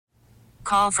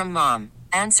call from mom.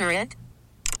 Answer it.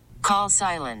 Call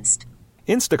silenced.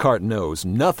 Instacart knows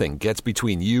nothing gets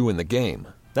between you and the game.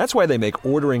 That's why they make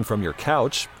ordering from your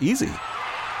couch easy.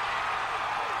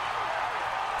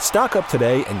 Stock up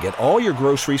today and get all your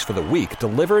groceries for the week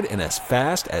delivered in as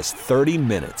fast as 30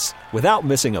 minutes without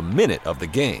missing a minute of the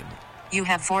game. You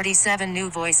have 47 new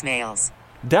voicemails.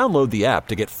 Download the app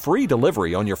to get free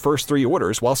delivery on your first 3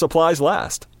 orders while supplies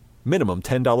last. Minimum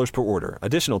 $10 per order.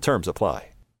 Additional terms apply.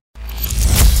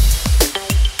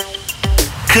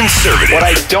 Conservative. What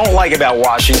I don't like about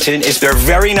Washington is they're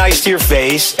very nice to your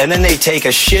face, and then they take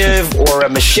a shiv or a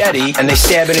machete and they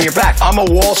stab it in your back. I'm a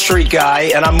Wall Street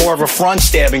guy, and I'm more of a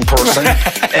front-stabbing person,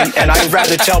 and I'd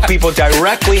rather tell people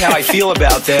directly how I feel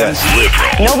about them.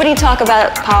 Liberal. Nobody talk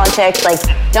about politics, like,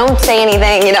 don't say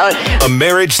anything, you know. A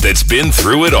marriage that's been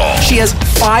through it all. She has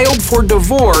filed for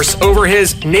divorce over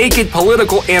his naked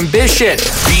political ambition.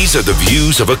 These are the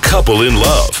views of a couple in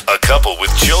love, a couple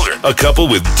with children, a couple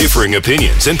with differing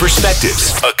opinions and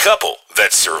perspectives, a couple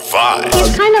that survived.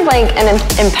 He's kind of like an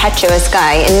impetuous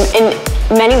guy. In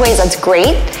many ways, that's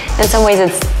great. In some ways,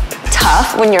 it's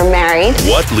tough when you're married.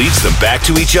 What leads them back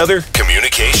to each other?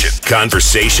 Communication,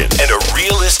 conversation, and a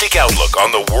realistic outlook on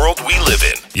the world we live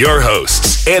in. Your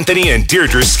hosts, Anthony and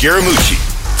Deirdre Scaramucci.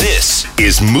 This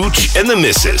is Mooch and the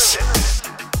Missus.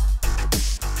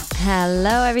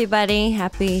 Hello, everybody.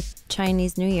 Happy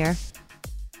Chinese New Year.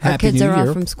 Our Happy kids New are Year.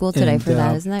 off from school today And, for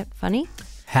that. Isn't that funny?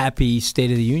 Happy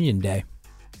State of the Union Day.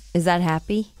 Is that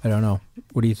happy? I don't know.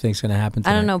 What do you think's going to happen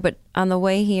tonight? I don't know, but on the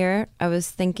way here, I was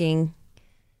thinking,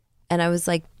 and I was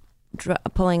like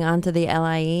pulling onto the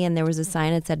LIE, and there was a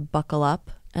sign that said "Buckle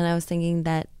up," and I was thinking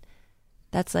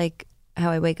that's like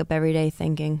how I wake up every day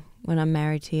thinking when I'm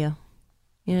married to you.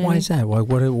 You know Why what I mean? is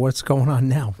that? What's going on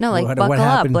now? No, like what buckle up.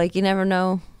 happened? Like you never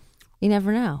know. You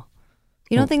never know.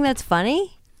 You don't think that's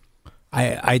funny?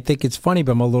 I think it's funny,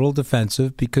 but I'm a little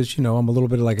defensive because, you know, I'm a little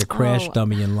bit like a crash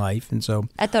dummy in life. And so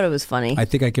I thought it was funny. I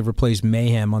think I could replace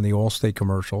mayhem on the Allstate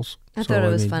commercials. I thought it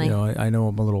was funny. You know, I know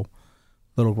I'm a little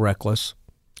reckless.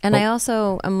 And I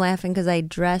also am laughing because I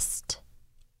dressed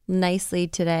nicely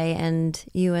today, and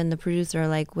you and the producer are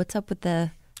like, "What's up with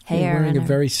the hair?" You're wearing and a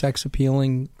very sex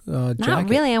appealing jacket. Not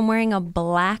really. I'm wearing a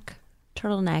black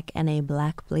turtleneck and a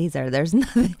black blazer. There's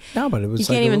nothing. No, but it was. You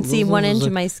can't even see 1 inch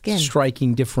of my skin.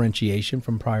 Striking differentiation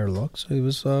from prior looks. It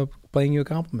was playing you a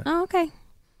compliment. Oh, okay.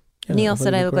 Yeah, Neil I thought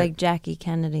said it I was look great. like Jackie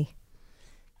Kennedy.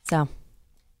 So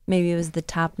maybe it was the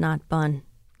top knot bun.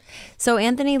 So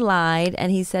Anthony lied,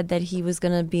 and he said that he was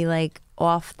going to be like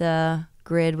off the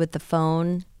grid with the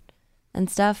phone and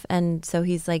stuff, and so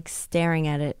he's like staring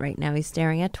at it right now. He's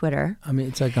staring at Twitter. I mean,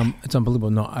 it's like it's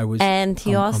unbelievable. No, I was. And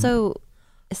he also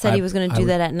said he was going to do I-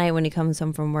 that at night when he comes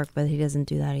home from work, but he doesn't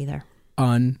do that either.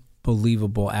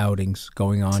 Unbelievable outings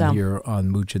going on here on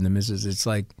Mooch and the Missus. It's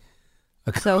like.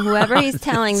 So whoever he's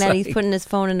telling that he's like- putting his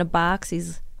phone in a box,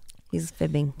 he's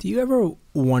fibbing. Do you ever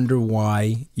wonder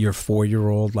why your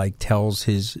 4-year-old like tells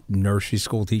his nursery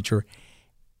school teacher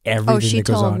everything Oh, she that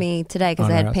goes told on me today because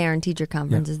on I her had house? parent-teacher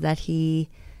conferences that he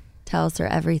tells her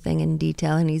everything in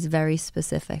detail, and he's very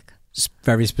specific.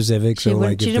 Very specific. She So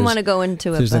wouldn't- like, she if didn't there's- want to go into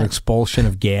if it, there's an but- expulsion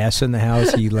of gas in the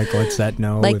house, he like lets that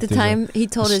know. Like if the there's time a he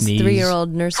told his sneeze.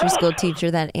 3-year-old nursery school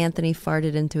teacher that Anthony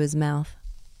farted into his mouth.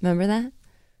 Remember that?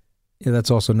 Yeah,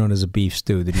 that's also known as a beef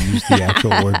stew. Did he use the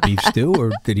actual word beef stew,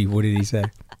 or did he? What did he say?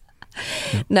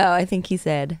 No, I think he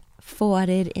said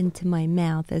farted into my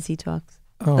mouth as he talks.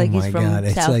 Oh like he's my from God!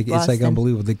 It's South like Boston.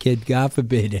 unbelievable. The kid, God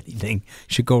forbid anything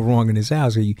should go wrong in his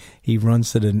house. He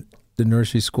runs to the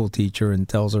nursery school teacher and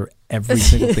tells her every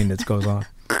single thing that goes on.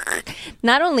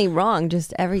 Not only wrong,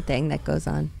 just everything that goes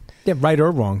on. Yeah, right or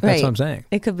wrong. That's Right. what I'm saying.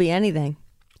 It could be anything.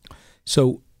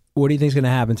 So, what do you think is going to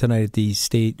happen tonight at the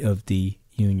State of the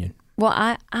Union?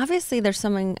 Well, obviously there's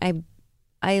something I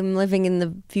am living in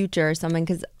the future or something,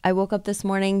 because I woke up this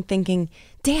morning thinking,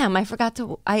 damn, I forgot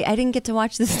to, I didn't get to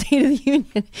watch the State of the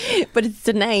Union, but it's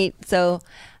tonight. So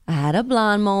I had a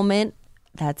blonde moment.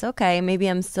 That's okay. Maybe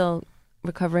I'm still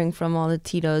recovering from all the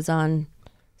Tito's on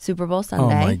Super Bowl Sunday.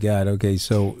 Oh my God. Okay.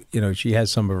 So, she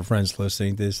has some of her friends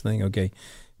listening to this thing. Okay.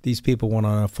 These people went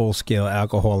on a full-scale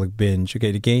alcoholic binge.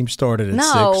 Okay, the game started at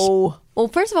 6. No. Well,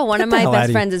 first of all, one Get of the my hell outta best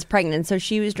here. friends is pregnant, so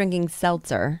she was drinking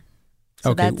seltzer.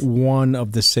 So Okay, that's, one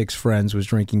of the 6 friends was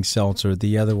drinking seltzer.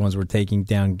 The other ones were taking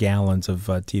down gallons of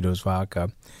Tito's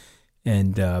vodka.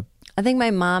 And I think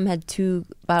my mom had 2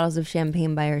 bottles of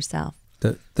champagne by herself.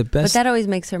 the But best that always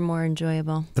makes her more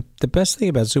enjoyable. the best thing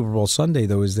about Super Bowl Sunday,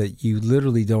 though, is that you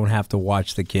literally don't have to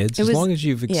watch the kids. It As was- long as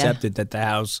you've yeah. accepted that the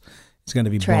house is going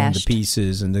to be blown to Trashed.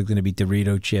 pieces and there's going to be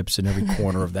Dorito chips in every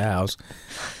corner of the house.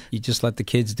 You just let the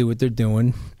kids do what they're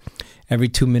doing. every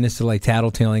 2 minutes they're like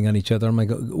tattletaling on each other. I'm like,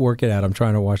 work it out. I'm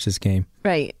trying to watch this game.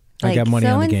 Right. I got money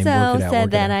on the game. Work it out. So-and-so said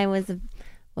work that it out. I was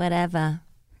whatever.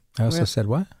 I also said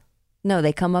what? No,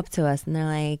 they come up to us and they're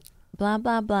like, blah,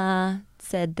 blah, blah,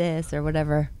 said this or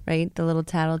whatever, right? The little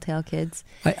tattletale kids.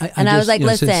 And I was like,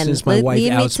 listen,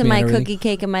 leave me to my cookie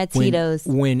cake and my Tito's.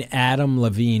 When Adam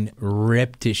Levine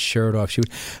ripped his shirt off, she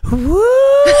would, woo!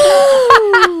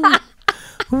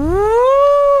 Woo!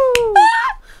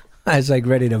 I was like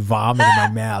ready to vomit in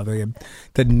my mouth.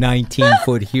 The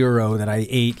 19-foot hero that I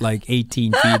ate like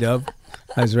 18 feet of,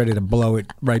 I was ready to blow it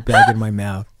right back in my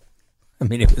mouth. I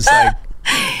mean, it was like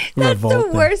That's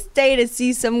revolting. the worst day to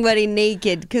see somebody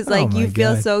naked because, like, you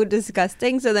feel so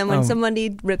disgusting. So then when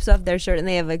somebody rips off their shirt and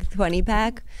they have a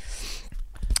 20-pack,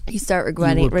 you start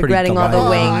regretting all the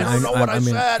wings. I don't know what I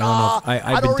said. I don't know.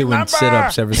 I've been doing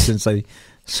sit-ups ever since I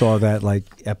saw that like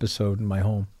episode in my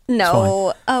home.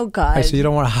 No, oh God! Right, so you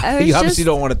don't want to. You obviously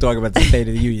don't want to talk about the State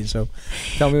of the Union. So,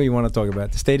 tell me what you want to talk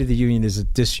about. The State of the Union is a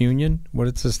disunion. What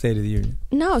is the State of the Union?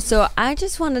 No, so I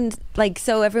just wanted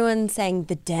so everyone's saying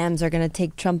the Dems are going to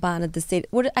take Trump on at the state.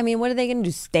 What are they going to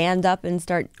do? Stand up and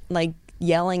start like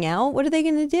yelling out? What are they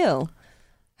going to do?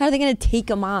 How are they going to take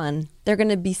him on? They're going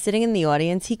to be sitting in the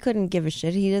audience. He couldn't give a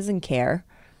shit. He doesn't care.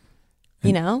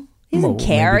 You know. He doesn't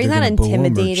care. He's not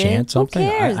intimidated. Who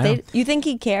cares? You think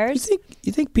he cares?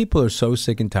 You think people are so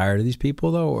sick and tired of these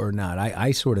people though, or not?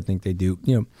 I sort of think they do.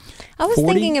 You know, I was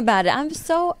thinking about it. I'm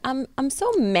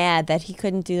so mad that he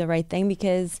couldn't do the right thing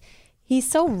because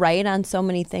he's so right on so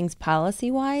many things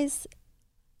policy wise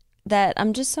that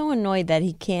I'm just so annoyed that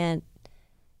he can't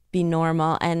be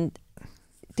normal and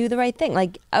do the right thing.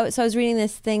 Like, so I was reading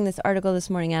this article this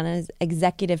morning on his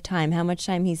executive time, how much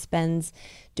time he spends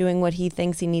doing what he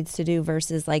thinks he needs to do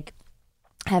versus like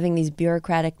having these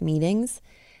bureaucratic meetings.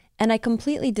 And I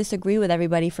completely disagree with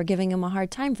everybody for giving him a hard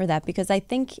time for that because I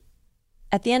think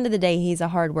at the end of the day, he's a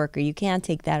hard worker. You can't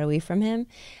take that away from him.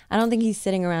 I don't think he's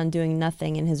sitting around doing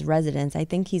nothing in his residence. I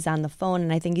think he's on the phone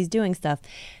and I think he's doing stuff.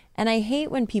 And I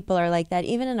hate when people are like that,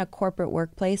 even in a corporate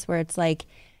workplace where it's like,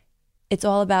 it's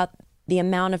all about the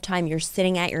amount of time you're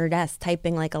sitting at your desk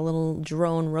typing like a little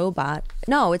drone robot.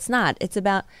 No, it's not. It's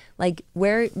about like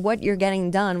what you're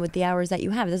getting done with the hours that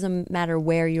you have. It doesn't matter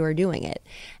where you're doing it.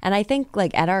 And I think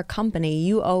like at our company,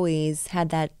 you always had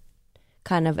that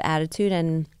kind of attitude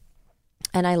and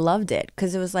I loved it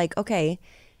because it was like, okay,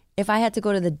 if I had to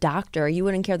go to the doctor, you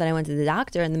wouldn't care that I went to the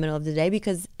doctor in the middle of the day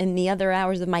because in the other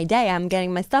hours of my day, I'm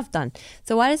getting my stuff done.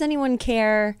 So why does anyone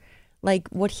care like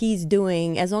what he's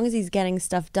doing as long as he's getting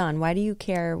stuff done? Why do you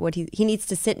care what he needs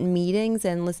to sit in meetings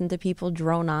and listen to people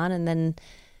drone on and then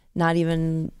not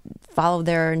even follow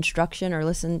their instruction or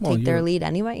take their lead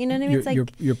anyway? You know what I mean? It's like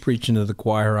you're preaching to the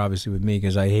choir, obviously, with me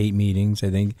because I hate meetings. I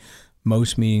think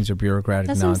most meetings are bureaucratic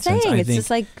nonsense. That's what I'm saying. I it's think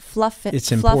just like fluff.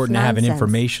 It's important to have an nonsense.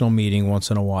 informational meeting once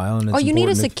in a while. And you need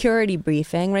a security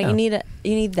briefing, right? Yeah.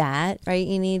 You need that, right?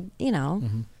 You need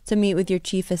to meet with your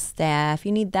chief of staff.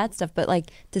 You need that stuff. But like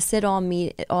to sit all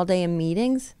day in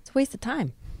meetings, it's a waste of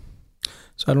time.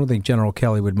 So I don't think General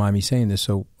Kelly would mind me saying this.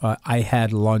 So I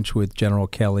had lunch with General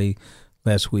Kelly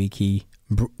last week. He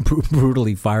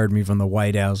brutally fired me from the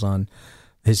White House on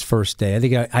his first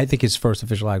day. I think his first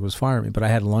official act was firing me, but I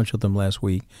had lunch with him last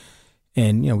week.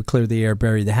 And, we cleared the air,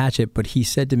 buried the hatchet. But he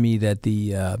said to me that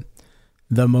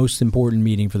the most important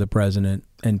meeting for the president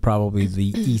and probably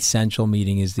the essential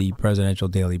meeting is the presidential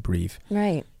daily brief.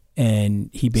 Right. And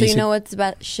he basically...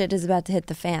 So shit is about to hit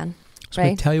the fan, so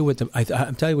right? I tell you what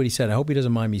I'm telling you what he said. I hope he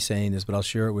doesn't mind me saying this, but I'll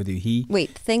share it with you.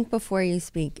 Wait, think before you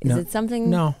speak. Is it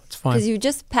something? No, it's fine. Because you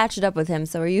just patched it up with him,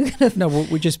 so are you going to... No,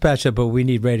 we just patched up, but we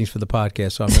need ratings for the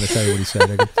podcast, so I'm going to tell you what he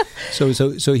said.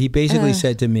 So he basically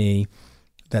said to me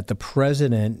that the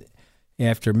president,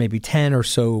 after maybe 10 or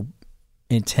so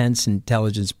intense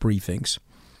intelligence briefings,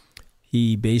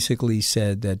 he basically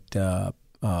said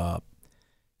that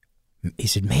he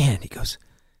said, man, he goes,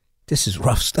 this is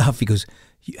rough stuff. He goes,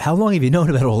 how long have you known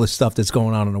about all this stuff that's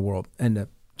going on in the world? And the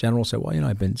general said, well,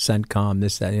 I've been CENTCOM,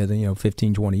 this, that, and the other,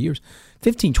 15, 20 years.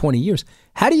 15, 20 years.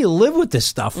 How do you live with this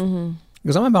stuff? Mm-hmm.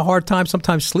 Because I'm having a hard time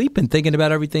sometimes sleeping, thinking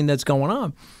about everything that's going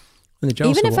on. And the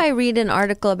general Even said, if I read an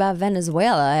article about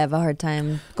Venezuela, I have a hard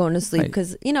time going to sleep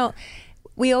because,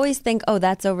 we always think, oh,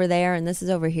 that's over there and this is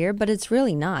over here, but it's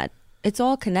really not. It's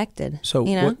all connected. So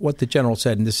what the general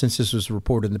said, and since this was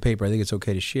reported in the paper, I think it's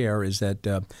okay to share, is that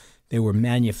they were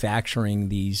manufacturing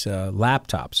these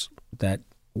laptops that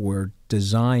were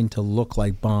designed to look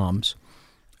like bombs,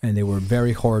 and they were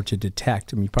very hard to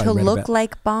detect. I mean, you probably read about,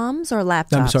 like bombs or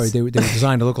laptops? No, I'm sorry, they were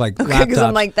designed to look like laptops. Because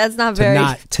I'm like, that's not very...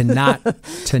 To not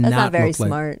that's not very look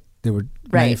smart. They were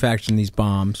Right. manufacturing these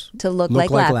bombs To look like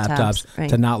laptops, right.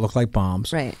 to not look like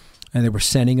bombs. Right. And they were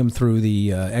sending them through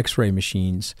the X-ray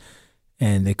machines,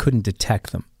 and they couldn't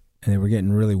detect them, and they were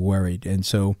getting really worried. And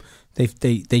so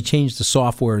they changed the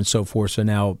software and so forth. So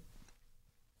now,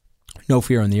 no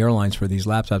fear on the airlines for these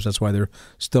laptops. That's why they're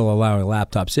still allowing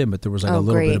laptops in. But there was like a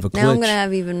little bit of a glitch. Now I'm gonna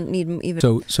have need.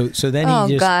 So then Oh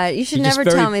he just, God! You should he just never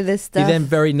tell me this stuff. He then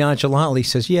very nonchalantly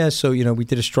says, "Yeah, so we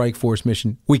did a strike force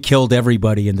mission. We killed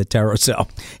everybody in the terror cell."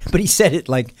 But he said it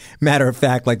like matter of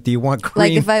fact, like, "Do you want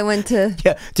cream?" Like if I went to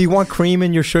do you want cream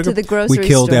in your sugar? To the grocery We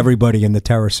killed store. everybody in the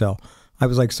terror cell. I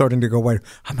was like starting to go white.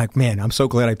 I'm like, man, I'm so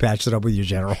glad I patched it up with you,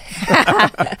 General.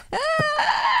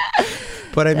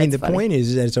 But I mean, the point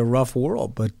is that it's a rough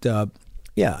world. But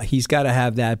yeah, he's got to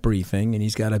have that briefing, and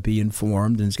he's got to be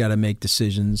informed, and he's got to make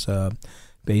decisions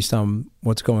based on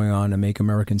what's going on to make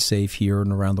Americans safe here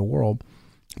and around the world.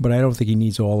 But I don't think he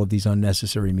needs all of these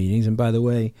unnecessary meetings. And by the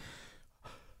way,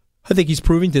 I think he's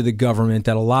proving to the government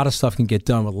that a lot of stuff can get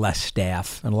done with less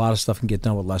staff, and a lot of stuff can get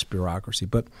done with less bureaucracy.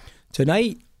 But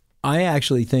tonight, I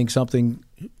actually think something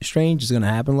strange is going to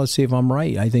happen. Let's see if I'm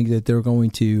right. I think that they're going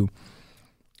to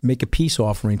make a peace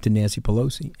offering to Nancy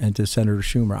Pelosi and to Senator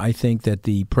Schumer. I think that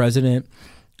the president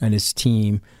and his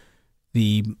team,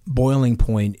 the boiling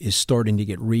point is starting to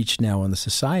get reached now in the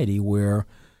society where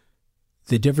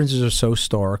the differences are so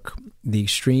stark, the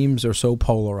extremes are so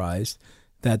polarized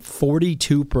that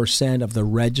 42% of the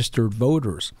registered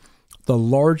voters, the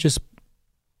largest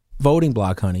voting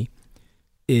bloc, honey,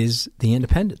 is the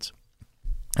independents.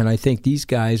 And I think these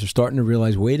guys are starting to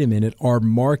realize, wait a minute, our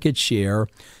market share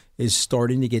is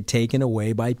starting to get taken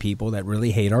away by people that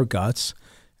really hate our guts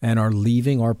and are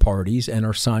leaving our parties and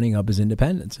are signing up as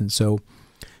independents. And so,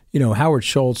 Howard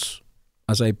Schultz,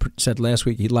 as I said last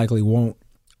week, he likely won't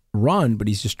run, but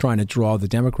he's just trying to draw the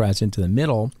Democrats into the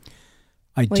middle.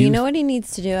 You know what he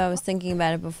needs to do? I was thinking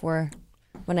about it before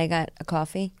when I got a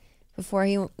coffee. Before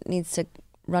he needs to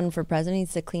run for president, he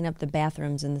needs to clean up the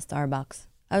bathrooms in the Starbucks.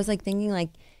 I was thinking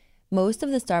most of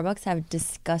the Starbucks have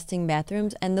disgusting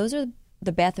bathrooms, and those are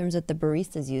the bathrooms that the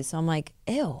baristas use. So I'm like,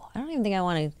 ew, I don't even think I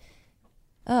want to.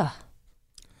 Ugh.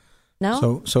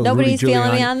 No? So Nobody's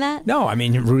feeling me Giuliani- on that? No, I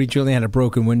mean, Rudy Giuliani had a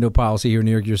broken window policy here in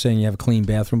New York. You're saying you have a clean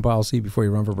bathroom policy before you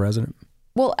run for president?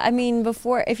 Well, I mean,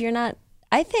 if you're not,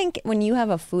 I think when you have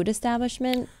a food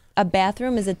establishment, a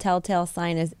bathroom is a telltale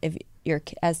sign as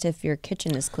to if your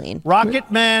kitchen is clean. Rocket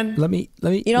Man. Let me.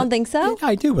 You don't think so? Yeah,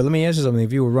 I do, but let me ask you something.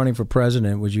 If you were running for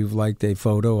president, would you have liked a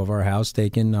photo of our house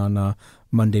taken on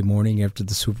Monday morning after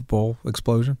the Super Bowl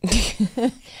explosion?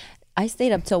 I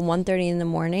stayed up till 1:30 in the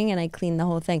morning and I cleaned the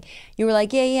whole thing. You were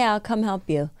like, yeah, I'll come help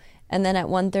you. And then at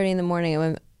 1:30 in the morning,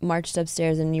 I marched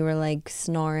upstairs and you were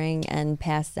snoring and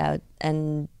passed out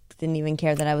and didn't even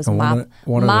care that I was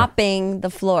mopping the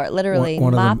floor, literally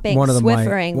mopping,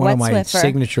 Swiffering, one wet of my Swiffer.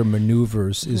 signature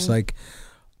maneuvers is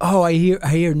oh, I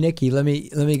hear Nikki. Let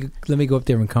me go up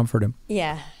there and comfort him.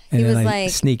 Yeah. And He then was I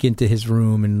sneak into his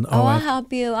room and I'll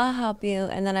help you.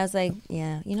 And then I was like,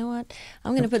 yeah, you know what?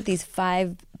 I'm going to put these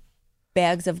 5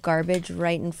 bags of garbage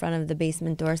right in front of the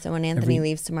basement door. So when Anthony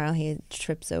leaves tomorrow, he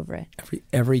trips over it.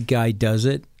 Every guy does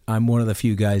it. I'm one of the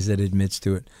few guys that admits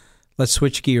to it. Let's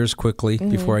switch gears quickly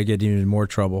before I get into more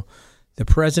trouble. The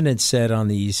president said on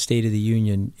the State of the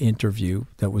Union interview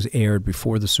that was aired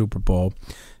before the Super Bowl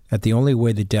that the only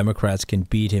way the Democrats can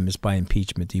beat him is by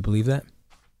impeachment. Do you believe that?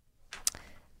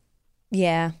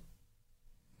 Yeah.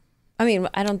 I mean,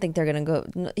 I don't think they're going to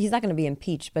go. He's not going to be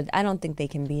impeached, but I don't think they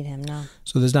can beat him, no.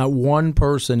 So there's not one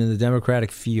person in the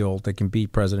Democratic field that can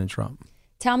beat President Trump.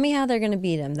 Tell me how they're going to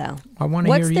beat him, though. I want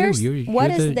to hear you. What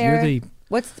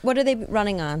are they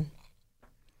running on?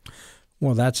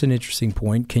 Well, that's an interesting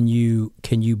point. Can you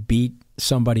beat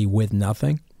somebody with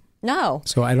nothing? No.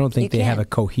 So I don't think they have a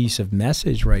cohesive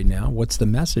message right now. What's the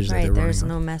message that they're running on? There's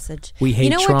no message. We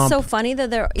hate Trump. What's so funny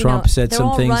that Trump said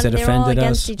some things that offended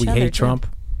us. We hate Trump.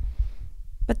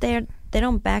 But they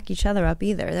don't back each other up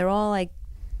either. They're all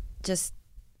just,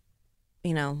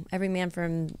 every man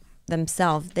for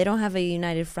themselves. They don't have a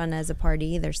united front as a party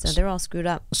either, so they're all screwed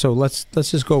up. So let's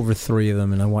just go over 3 of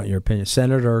them, and I want your opinion.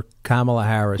 Senator Kamala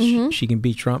Harris, she can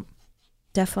beat Trump?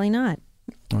 Definitely not.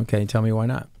 Okay, tell me why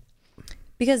not.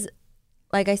 Because,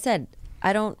 like I said,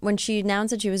 when she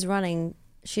announced that she was running,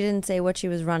 she didn't say what she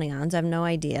was running on, so I have no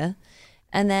idea.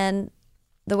 And then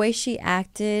the way she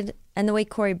acted and the way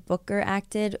Cory Booker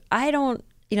acted,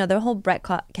 the whole Brett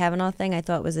Kavanaugh thing, I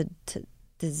thought was a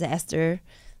disaster.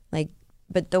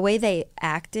 But the way they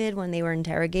acted when they were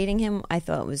interrogating him, I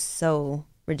thought was so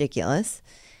ridiculous.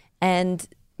 And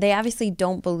they obviously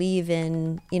don't believe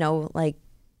in,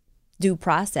 due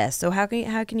process. So how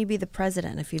can you be the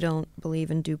president if you don't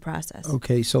believe in due process?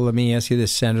 Okay, so let me ask you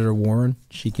this: Senator Warren,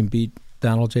 she can beat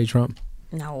Donald J. Trump?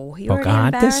 No, he already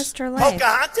embarrassed her life.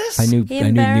 Pocahontas? I knew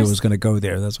Neil was going to go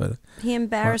there. That's why. He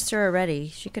embarrassed her already.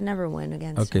 She could never win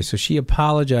against him. Okay, so she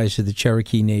apologized to the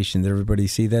Cherokee Nation. Did everybody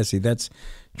see that? See, that's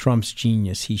Trump's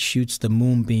genius. He shoots the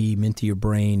moonbeam into your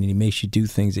brain, and he makes you do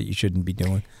things that you shouldn't be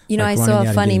doing. You know, like I saw running a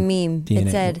out funny of meme. DNA.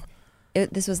 It said,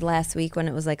 this was last week when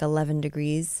it was like 11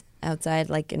 degrees outside,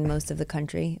 like in most of the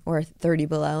country, or 30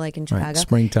 below, like in Chicago. Right,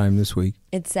 springtime this week.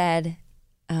 It said,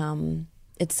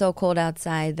 it's so cold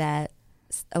outside that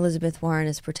Elizabeth Warren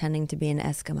is pretending to be an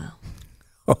Eskimo.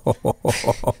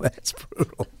 Oh, that's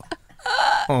brutal.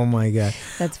 Oh, my God.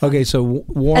 That's funny. Okay, so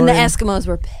Warren... And the Eskimos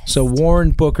were pissed. So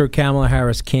Warren, Booker, Kamala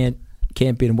Harris can't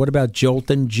beat him. What about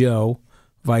Jolton Joe,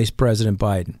 Vice President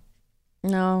Biden?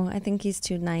 No, I think he's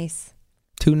too nice.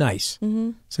 Too nice.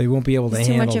 Mm-hmm. So he won't be able to He's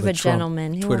too handle much of the a Trump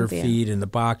gentleman. He Twitter won't be feed and the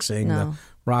boxing, the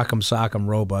rock'em sock'em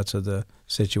robots of the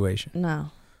situation.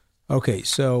 No. Okay,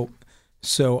 so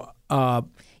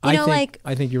You know,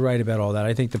 I think you're right about all that.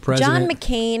 I think the president... John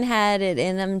McCain had it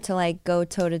in him to like go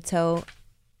toe to toe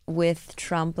with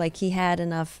Trump. Like he had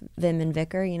enough vim and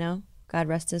vigor, you know, God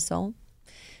rest his soul.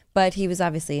 But he was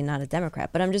obviously not a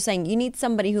Democrat. But I'm just saying, you need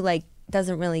somebody who like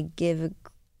doesn't really give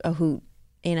a hoot,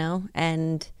 you know.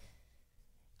 And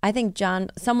I think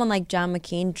someone like John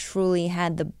McCain truly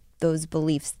had those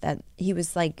beliefs that he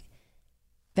was like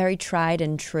very tried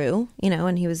and true, you know,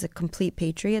 and he was a complete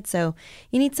patriot. So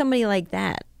you need somebody like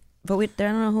that. But I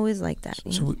don't know who is like that.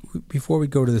 So before we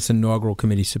go to this inaugural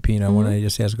committee subpoena, I want to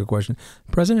just ask a question.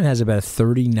 The president has about a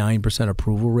 39%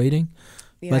 approval rating.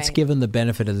 You're Let's right. give him the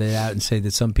benefit of the doubt and say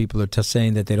that some people are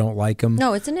saying that they don't like him.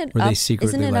 No, isn't it or up? They secretly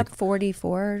isn't it like, up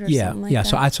 44 or yeah, something like yeah. that?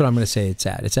 So that's what I'm going to say. It's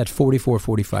at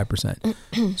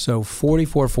 44-45%. So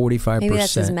 44-45%. Maybe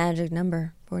that's his magic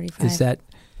number, 45.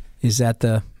 Is that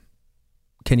the?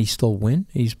 Can he still win?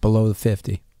 He's below the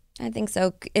 50. I think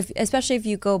so. Especially if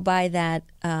you go by that.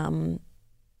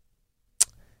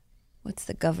 What's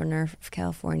the governor of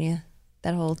California?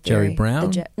 That whole theory. Jerry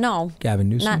Brown? No, Gavin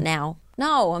Newsom? not now.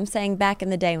 No, I'm saying back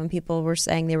in the day when people were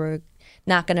saying they were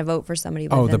not going to vote for somebody.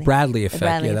 Oh, the Bradley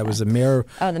effect. Yeah, that was the mayor.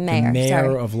 Oh, the mayor.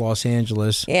 Sorry. Of Los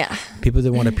Angeles. Yeah. People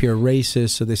didn't want to appear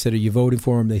racist, so they said, "Are you voting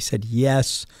for him?" They said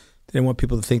yes. They didn't want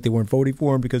people to think they weren't voting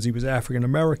for him because he was African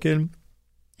American.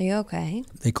 Are you okay?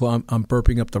 I'm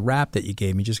burping up the rap that you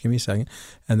gave me. Just give me a second.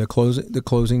 And they're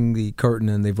closing the curtain,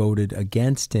 and they voted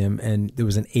against him, and there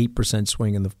was an 8%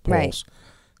 swing in the polls. Right.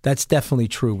 That's definitely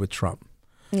true with Trump.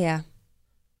 Yeah.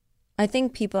 I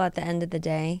think people at the end of the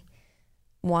day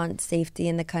want safety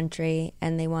in the country,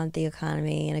 and they want the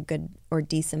economy in a good or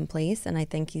decent place. And I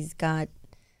think he's got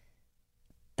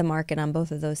the market on both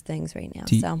of those things right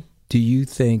now. Do you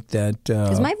think that...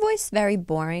 is my voice very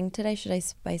boring today? Should I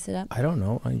spice it up? I don't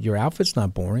know. Your outfit's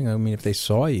not boring. I mean, if they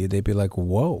saw you, they'd be like,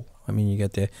 whoa. I mean, you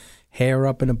got the hair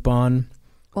up in a bun.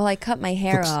 Well, I cut my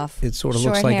hair off. It sort of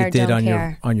Short looks like hair, it did don't on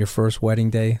care. your first wedding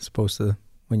day, as opposed to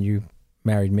when you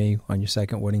married me on your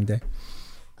second wedding day.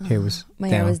 Hair was My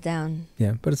down. hair was down.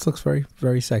 Yeah, but it looks very,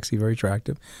 very sexy, very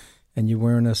attractive. And you're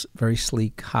wearing a very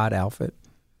sleek, hot outfit.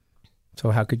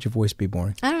 So how could your voice be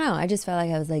boring? I don't know. I just felt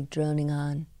like I was like droning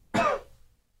on.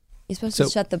 You're supposed to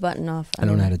shut the button off. I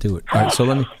don't know how to do it. All right, so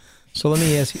let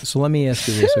me ask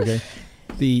you this, okay?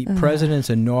 The president's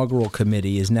inaugural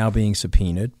committee is now being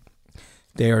subpoenaed.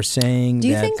 They are saying Do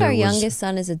you that think our youngest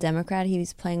son is a Democrat? He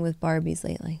was playing with Barbies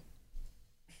lately.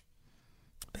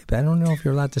 I don't know if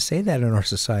you're allowed to say that in our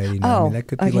society now. I mean, that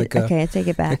could be okay, I take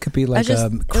it back. That could be like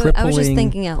crippling. I was just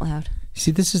thinking out loud.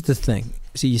 See, this is the thing.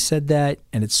 See, you said that,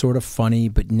 and it's sort of funny,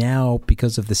 but now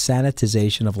because of the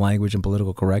sanitization of language and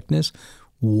political correctness,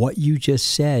 what you just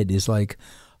said is like,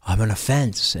 I'm an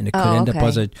offense, and it could end up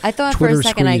as a I thought Twitter for a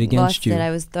second I screed against lost you. it.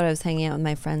 I thought I was hanging out with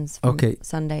my friends from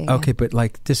Sunday. Okay, but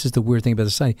like this is the weird thing about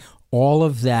society. All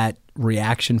of that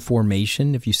reaction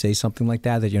formation, if you say something like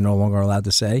that you're no longer allowed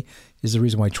to say, is the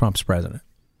reason why Trump's president.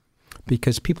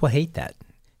 Because people hate that.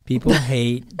 People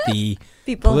hate the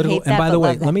political. Hate that, and by the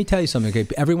way, that. let me tell you something. Okay,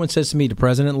 everyone says to me, "The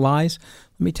president lies."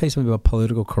 Let me tell you something about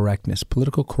political correctness.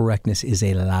 Political correctness is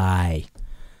a lie.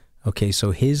 Okay, so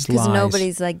his lies. Because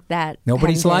nobody's like that.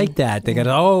 Nobody's like that. They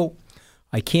got,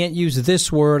 I can't use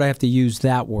this word. I have to use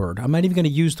that word. I'm not even going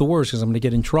to use the words because I'm going to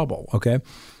get in trouble. Okay,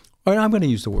 or I'm going to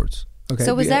use the words. Okay.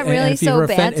 So was that really so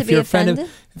bad to be offended?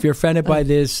 If you're offended by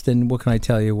this, then what can I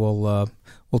tell you?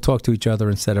 We'll talk to each other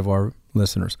instead of our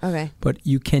listeners. Okay. But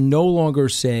you can no longer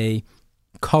say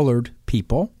colored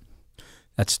people.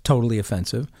 That's totally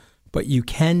offensive. But you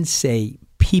can say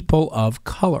people of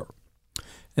color.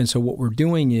 And so what we're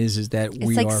doing is that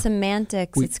It's like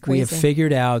semantics. It's crazy. We have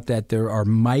figured out that there are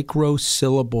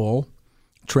micro-syllable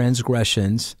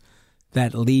transgressions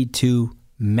that lead to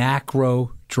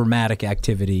macro-dramatic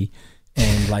activity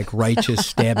and like righteous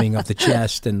stabbing of the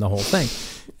chest and the whole thing.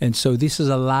 And so this is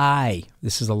a lie.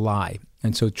 This is a lie.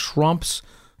 And so Trump's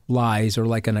lies are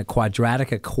like in a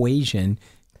quadratic equation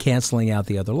canceling out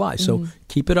the other lies. So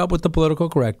keep it up with the political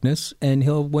correctness and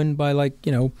he'll win by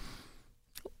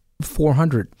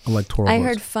 400 electoral votes. I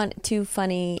heard two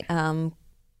funny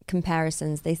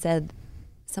comparisons.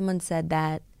 Someone said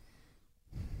that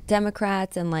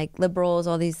Democrats and like liberals,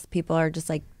 all these people are just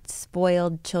like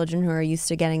spoiled children who are used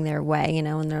to getting their way,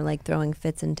 and they're like throwing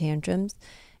fits and tantrums.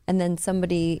 And then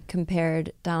somebody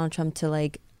compared Donald Trump to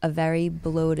like a very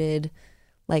bloated,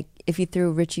 like if you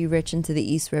threw Richie Rich into the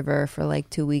East River for like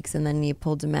 2 weeks and then you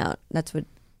pulled him out. That's what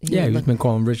he's been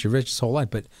calling Richie Rich his whole life.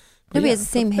 But he has the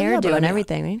same hairdo and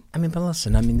everything, right? I mean, but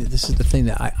listen, this is the thing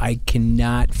that I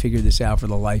cannot figure this out for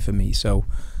the life of me. So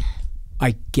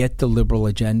I get the liberal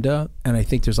agenda, and I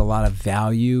think there's a lot of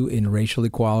value in racial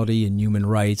equality and human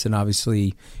rights and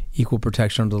obviously equal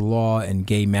protection under the law and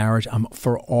gay marriage. I'm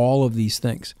for all of these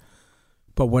things.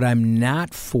 But what I'm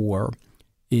not for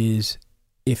is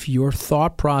if your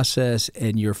thought process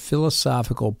and your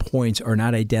philosophical points are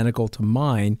not identical to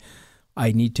mine,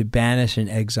 I need to banish and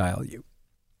exile you.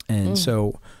 And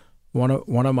so one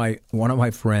of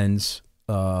my friends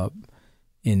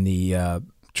in the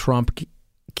Trump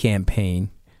campaign,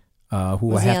 who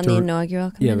was I he have on to the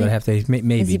inaugural committee? Yeah, but I have to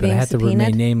maybe, but I have to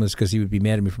remain nameless because he would be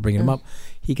mad at me for bringing him up.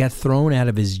 He got thrown out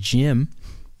of his gym.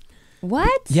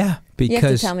 What? Yeah, because you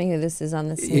have to tell me who this is on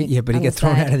the scene. Yeah, but he got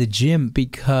thrown out of the gym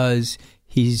because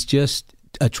he's just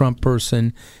a Trump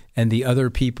person, and the other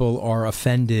people are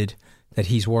offended that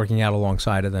he's working out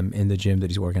alongside of them in the gym that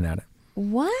he's working out at.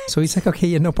 What? So he's like, okay,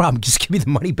 yeah, no problem. Just give me the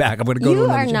money back. I'm going to go to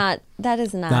another gym. That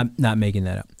is not. Not making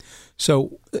that up.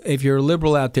 So if you're a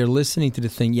liberal out there listening to the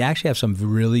thing, you actually have some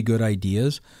really good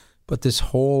ideas. But this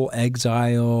whole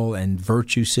exile and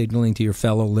virtue signaling to your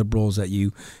fellow liberals that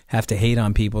you have to hate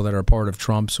on people that are part of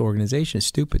Trump's organization is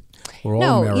stupid. We're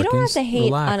all Americans. No, you don't have to hate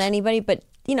Relax. on anybody. But,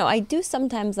 I do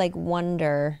sometimes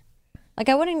wonder.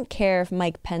 I wouldn't care if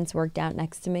Mike Pence worked out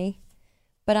next to me.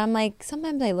 But I'm like,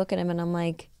 sometimes I look at him and I'm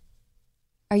like,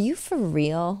 are you for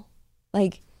real?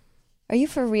 Are you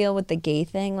for real with the gay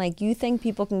thing? You think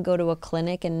people can go to a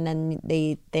clinic and then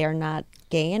they are not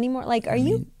gay anymore? Are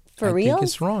you for real? I think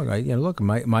it's wrong. Look,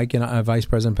 Mike and Vice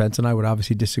President Pence and I would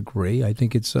obviously disagree. I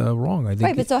think it's wrong. I think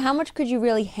right, but so how much could you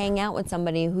really hang out with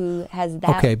somebody who has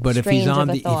that? Okay, but if he's on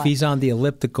the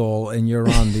elliptical and you're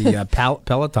on the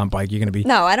Peloton bike, you're going to be.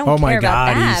 No, I don't. Oh care my about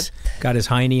God, that. he's got his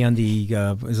hiney on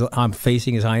the. I'm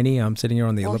facing his hiney. I'm sitting here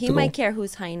on the elliptical. He might care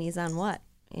whose hiney's on what.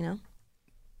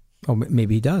 Oh,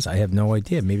 maybe he does. I have no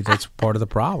idea. Maybe that's part of the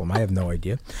problem. I have no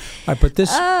idea. All right, but this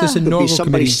inaugural could be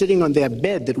somebody committee sitting on their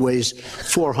bed that weighs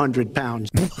 400 pounds.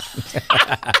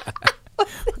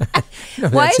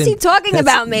 Why is he talking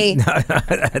about me? No,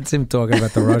 that's him talking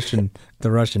about the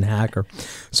Russian hacker.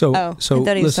 So I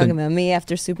thought he was talking about me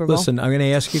after Super Bowl. Listen, I'm going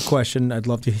to ask you a question. I'd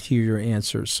love to hear your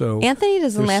answer. So Anthony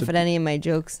doesn't laugh at any of my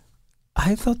jokes.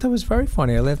 I thought that was very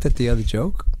funny. I laughed at the other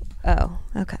joke. Oh,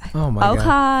 okay. Oh my God.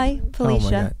 Okay, Felicia.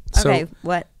 Oh my God. Okay,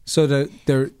 what? So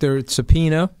their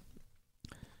subpoena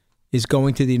is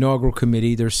going to the inaugural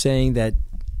committee. They're saying that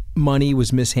money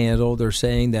was mishandled. They're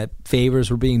saying that favors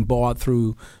were being bought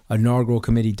through inaugural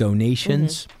committee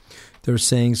donations. They're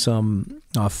saying some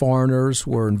foreigners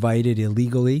were invited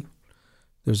illegally.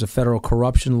 There's a federal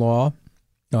corruption law.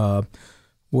 What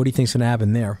do you think's going to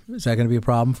happen there? Is that going to be a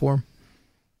problem for him?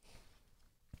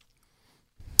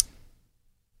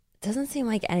 Doesn't seem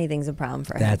like anything's a problem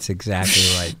for him. That's exactly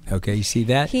right. Okay, you see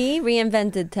that? He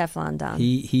reinvented Teflon Don.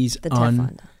 He's Teflon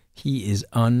Don. He is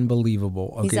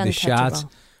unbelievable. Okay, He's the untouchable. shots.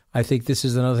 I think this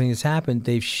is another thing that's happened.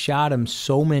 They've shot him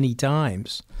so many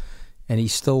times, and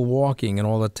he's still walking, and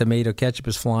all the tomato ketchup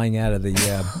is flying out of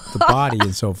the body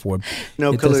and so forth.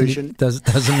 No collusion. Doesn't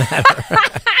matter,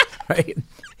 right?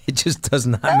 It just does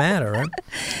not matter, right?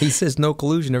 He says no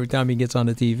collusion every time he gets on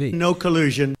the TV. No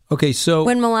collusion. Okay, so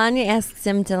when Melania asks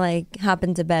him to hop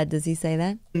into bed, does he say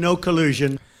that? No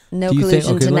collusion. No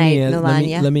collusion tonight,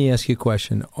 Melania. Let me ask you a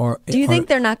question. Do you think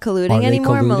they're not colluding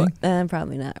anymore? Colluding?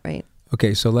 Probably not, right?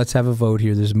 Okay, so let's have a vote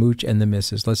here. There's Mooch and the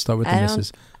Missus. Let's start with the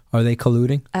Missus. Are they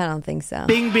colluding? I don't think so.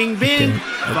 Bing, bing, bing.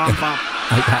 Okay. Bom, bom.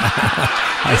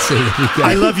 I see.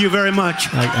 I love you very much.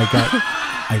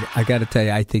 I got to tell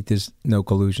you, I think there's no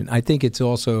collusion. I think it's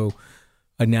also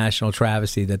a national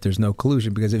travesty that there's no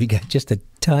collusion, because if you got just a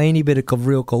tiny bit of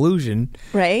real collusion,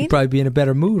 right, you'd probably be in a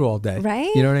better mood all day. Right?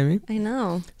 You know what I mean? I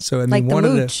know. So I mean, like one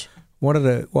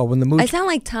when the mooch. I sound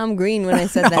like Tom Green when I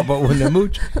said No, that. but when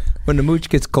the mooch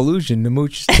gets collusion, the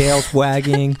mooch's tail's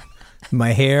wagging,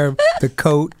 my hair, the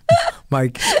coat,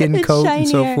 my skin It's coat, and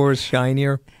so shinier. forth,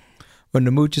 shinier. When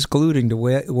the mooch is colluding,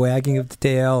 the wagging of the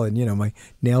tail, and my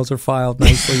nails are filed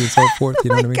nicely and so forth. You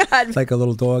know what I mean? God. It's like a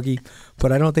little doggy.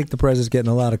 But I don't think the president's getting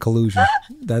a lot of collusion.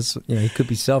 That's he could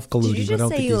be self-colluding. Did you but I don't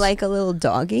just say think you he's- like a little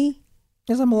doggy?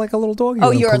 Yes, I'm like a little doggy. Oh,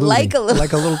 when I'm you're colluding. like a little-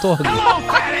 like a little doggy.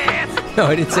 No,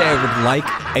 I didn't say I would like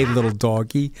a little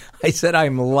doggy. I said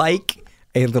I'm like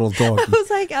a little doggy. I was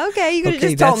like, okay, you could have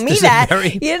Okay, just told me there's a that.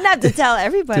 very- You didn't have to tell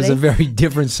everybody. There's a very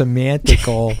different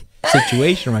semantical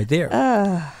situation right there.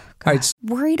 All right,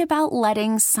 Worried about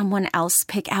letting someone else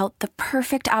pick out the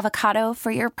perfect avocado for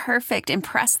your perfect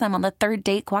impress them on the third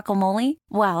date guacamole?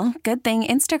 Well, good thing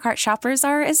Instacart shoppers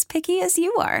are as picky as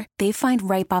you are. They find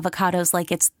ripe avocados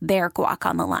like it's their guac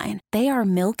on the line. They are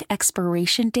milk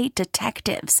expiration date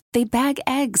detectives. They bag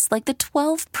eggs like the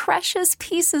 12 precious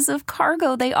pieces of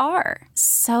cargo they are.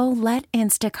 So let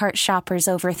Instacart shoppers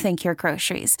overthink your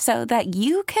groceries so that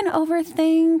you can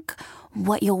overthink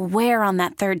what you'll wear on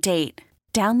that third date.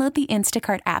 Download the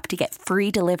Instacart app to get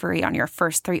free delivery on your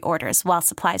first 3 orders while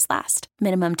supplies last.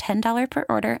 Minimum $10 per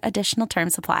order. Additional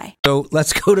terms apply. so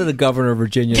let's go to the governor of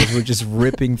Virginia as we're just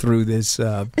ripping through this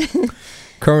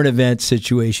current event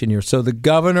situation here. So the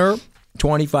governor,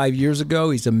 25 years ago,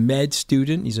 he's a med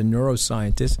student. He's a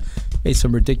neuroscientist. Made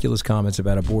some ridiculous comments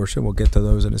about abortion. We'll get to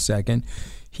those in a second.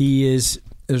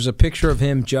 There's a picture of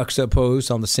him juxtaposed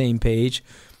on the same page.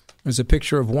 There's a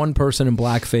picture of one person in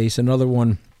blackface, another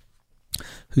one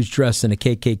who's dressed in a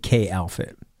KKK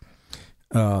outfit.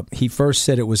 He first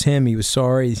said it was him. He was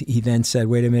sorry. He then said,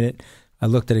 wait a minute. I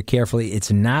looked at it carefully.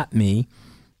 It's not me.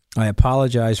 I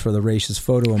apologize for the racist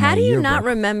photo in my How do you yearbook. not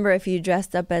remember if you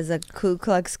dressed up as a Ku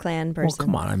Klux Klan person? Well,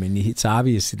 come on. I mean, it's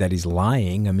obvious that he's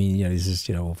lying. I mean, this is,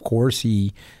 of course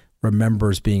he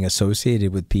remembers being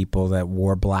associated with people that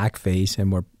wore blackface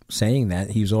and were saying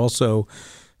that. He was also,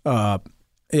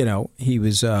 he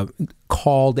was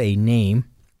called a name,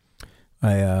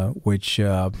 which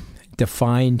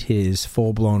defined his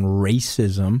full-blown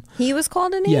racism. He was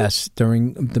called a name? Yes,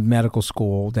 during the medical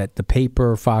school that the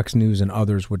paper, Fox News, and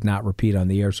others would not repeat on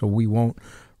the air, so we won't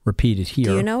repeat it here.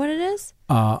 Do you know what it is?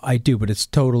 I do, but it's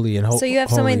totally So you have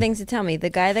so many things to tell me. The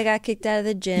guy that got kicked out of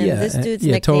the gym, this dude's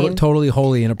nickname. Totally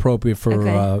wholly inappropriate for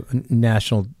Okay.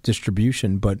 national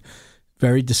distribution, but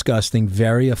very disgusting,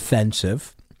 very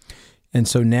offensive. And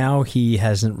so now he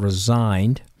hasn't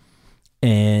resigned,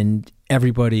 and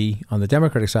everybody on the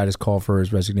Democratic side has called for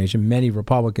his resignation. Many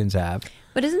Republicans have.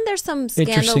 But isn't there some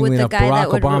scandal Interestingly with the enough, guy Barack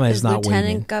that would Obama his is not lieutenant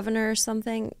waiting. governor or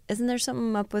something? Isn't there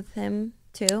something up with him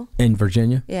too? In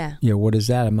Virginia? Yeah. Yeah, what is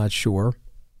that? I'm not sure.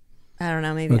 I don't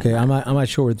know. Maybe. Okay, I'm not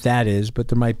sure what that is, but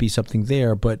there might be something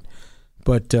there. But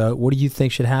what do you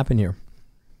think should happen here?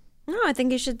 No, I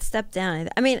think he should step down.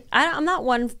 I mean, I'm not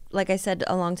one, like I said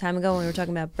a long time ago when we were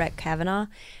talking about Brett Kavanaugh,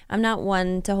 I'm not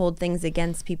one to hold things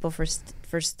against people for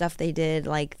stuff they did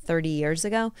like 30 years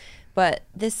ago. But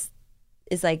this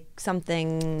is like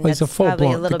something Well, he's that's a full probably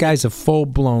blown. a little The guy's a full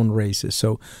blown racist.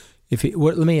 So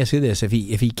let me ask you this: if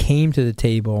he came to the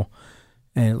table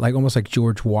and almost like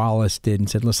George Wallace did and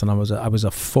said, "Listen, I was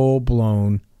a full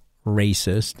blown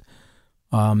racist."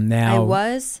 Now I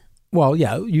was. Well,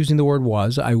 yeah, using the word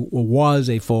was. I was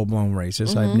a full-blown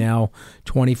racist. I've now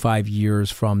 25 years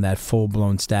from that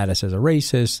full-blown status as a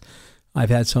racist. I've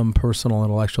had some personal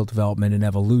intellectual development and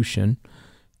evolution,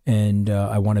 and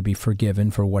I want to be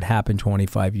forgiven for what happened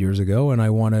 25 years ago, and I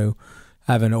want to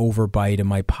have an overbite in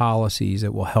my policies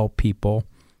that will help people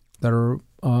that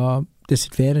are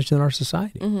disadvantaged in our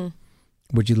society. Mm-hmm.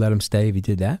 Would you let him stay if he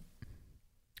did that?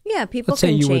 Yeah, people Let's say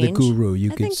can you change. were the guru.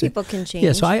 You I could think say, people can change.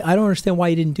 Yeah, so I don't understand why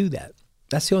you didn't do that.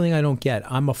 That's the only thing I don't get.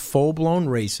 I'm a full-blown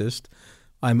racist.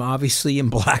 I'm obviously in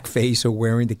blackface or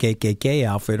wearing the KKK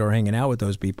outfit or hanging out with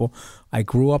those people. I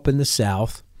grew up in the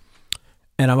South,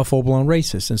 and I'm a full-blown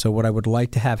racist. And so what I would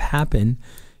like to have happen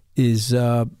is,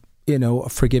 a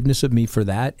forgiveness of me for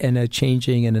that and a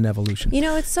changing and an evolution.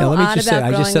 It's so now, let me odd just about say, I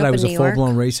growing just said up I was in a New York.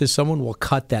 full-blown racist. Someone will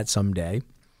cut that someday.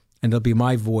 And it'll be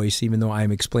my voice, even though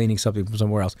I'm explaining something from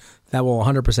somewhere else. That will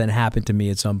 100% happen to me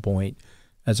at some point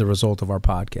as a result of our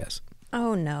podcast.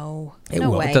 Oh, no. It no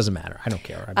will. way. It doesn't matter. I don't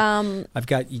care. I've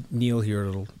got Neil here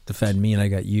that'll defend me, and I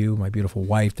got you, my beautiful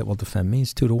wife, that will defend me.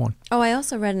 It's 2-1. Oh, I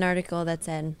also read an article that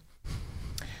said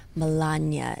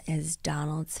Melania is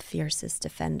Donald's fiercest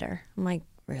defender. I'm like,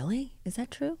 really? Is that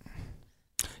true?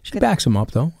 She backs him up,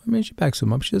 though. I mean, she backs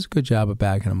him up. She does a good job of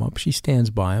backing him up. She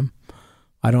stands by him.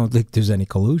 I don't think there's any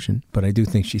collusion, but I do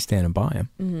think she's standing by him.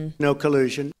 Mm-hmm. No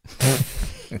collusion.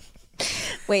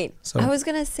 Wait, So- I was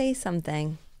going to say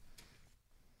something.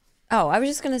 Oh, I was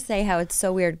just going to say how it's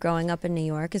so weird growing up in New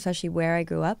York, especially where I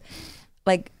grew up.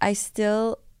 Like, I'm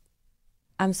so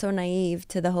naive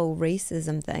to the whole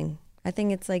racism thing. I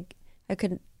think it's like, I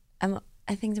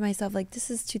think to myself, like,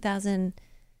 this is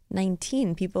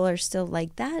 2019. People are still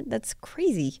like that? That's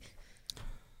crazy.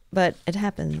 But it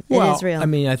happens. Well, it is real. I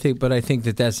mean, I think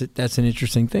that's an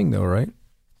interesting thing, though, right?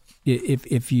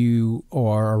 If you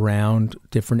are around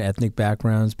different ethnic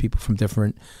backgrounds, people from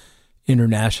different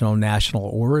international, national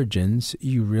origins,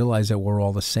 you realize that we're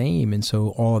all the same, and so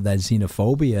all of that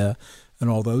xenophobia and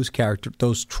all those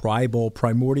tribal,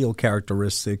 primordial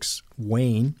characteristics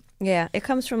wane. Yeah, it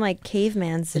comes from like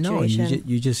caveman situation. No,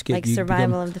 you just get like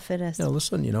survival of the fittest.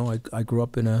 Listen, I grew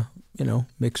up in a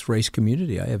mixed race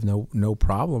community. I have no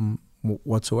problem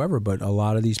whatsoever. But a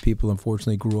lot of these people,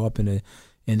 unfortunately, grew up in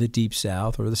the Deep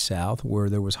South or the South, where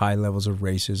there was high levels of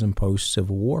racism post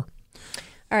Civil War.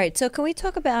 All right, so can we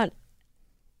talk about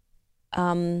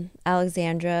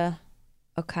Alexandra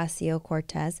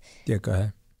Ocasio-Cortez? Yeah, go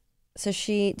ahead. So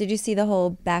did you see the whole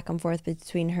back and forth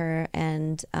between her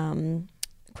and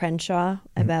Crenshaw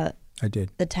about I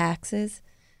did. the taxes?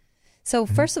 So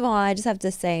first of all, I just have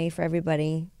to say for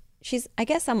everybody, I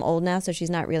guess I'm old now, so she's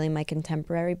not really my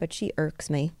contemporary, but she irks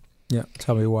me. Yeah,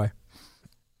 tell me why.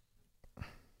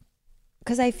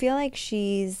 Because I feel like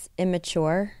she's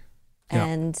immature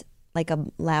and like a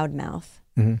loudmouth,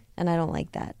 and I don't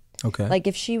like that. Okay. Like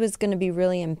if she was going to be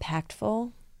really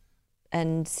impactful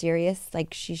and serious,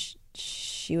 like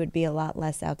she would be a lot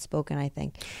less outspoken, I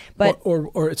think. But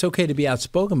or it's okay to be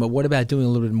outspoken, but what about doing a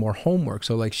little bit more homework?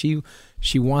 So like she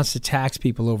wants to tax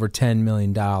people over $10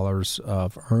 million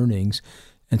of earnings.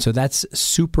 And so that's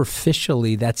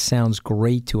superficially, that sounds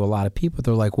great to a lot of people.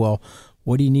 They're like, well,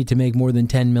 what do you need to make more than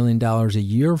 $10 million a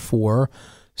year for?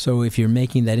 So if you're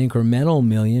making that incremental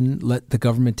million, let the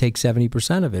government take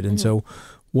 70% of it. And so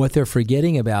what they're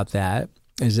forgetting about that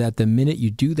is that the minute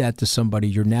you do that to somebody,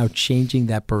 you're now changing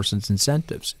that person's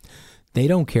incentives. They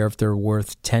don't care if they're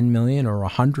worth $10 million or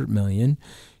 $100 million.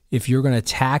 If you're going to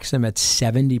tax them at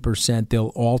 70%, they'll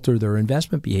alter their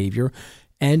investment behavior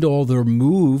and all their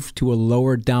move to a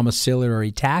lower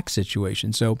domiciliary tax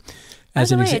situation. So, by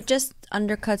the way, it just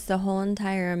undercuts the whole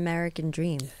entire American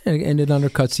dream. And it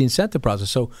undercuts the incentive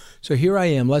process. So here I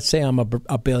am. Let's say I'm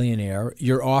a billionaire.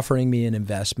 You're offering me an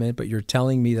investment, but you're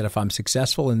telling me that if I'm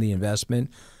successful in the investment,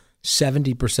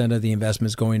 70% of the investment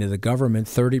is going to the government,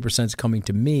 30% is coming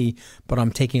to me, but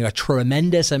I'm taking a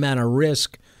tremendous amount of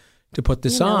risk to put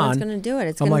this on. It's going to do it.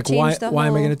 It's I'm going to like, change the why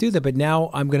am I whole- going to do that? But now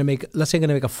I'm going to make, let's say I'm going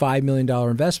to make a $5 million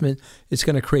investment. It's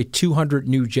going to create 200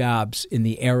 new jobs in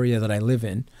the area that I live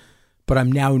in. But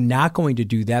I'm now not going to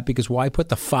do that because why put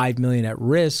the $5 million at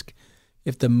risk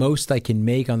if the most I can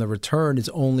make on the return is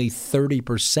only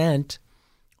 30%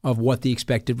 of what the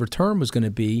expected return was going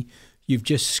to be? You've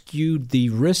just skewed the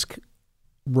risk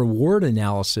reward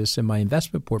analysis in my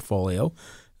investment portfolio.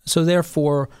 So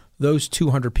therefore, those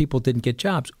 200 people didn't get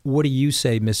jobs. What do you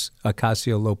say, Miss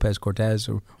Ocasio-Lopez-Cortez,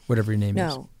 or whatever your name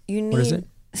is? No, you need... What is it?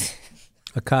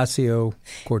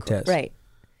 Ocasio-Cortez. Right.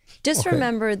 Just Okay.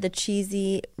 remember the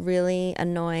cheesy, really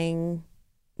annoying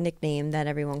nickname that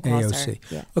everyone calls AOC.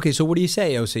 her. Yeah. Okay, so what do you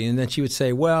say, AOC? And then she would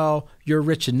say, well, you're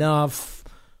rich enough.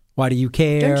 Why do you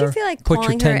care? Don't you feel like Put your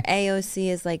calling her AOC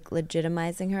is like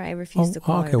legitimizing her? I refuse to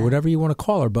call her okay, that. whatever you want to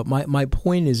call her. But my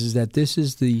point is that this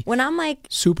is the When I'm like,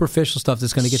 superficial stuff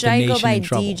that's going to get should the I nation go by in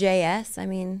trouble. DJS? I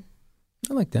mean,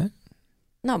 I like that.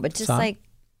 no, but just Stop. like,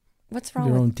 what's wrong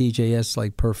Your with... own DJS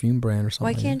like perfume brand or something.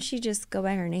 Why like can't that. she just go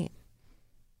by her name?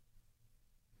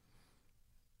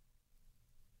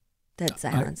 Dead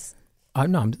silence.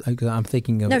 I'm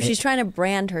thinking of. No, she's trying to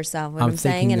brand herself. What I'm I'm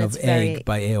saying, thinking and of it's very... Egg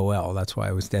by AOL. That's why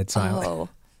I was dead silent. Oh,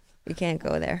 you can't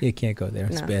go there. You can't go there.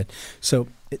 It's No. bad. So,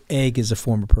 Egg is a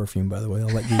form of perfume, by the way. I'll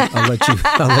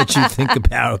let you think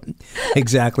about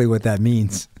exactly what that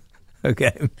means.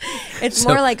 Okay. It's So,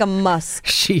 more like a musk.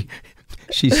 She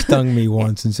stung me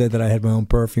once and said that I had my own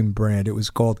perfume brand. It was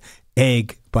called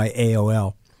Egg by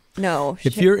AOL. No.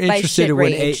 If you're by interested Shit in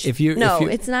what Rage. No,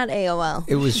 it's not AOL.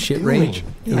 It was Shit Rage.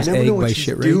 It was I never Egg know what by she's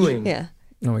Shit Rage. doing. Yeah.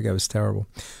 Oh my God, it was terrible.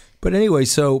 But anyway,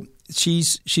 so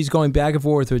she's going back and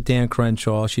forth with Dan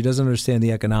Crenshaw. She doesn't understand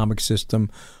the economic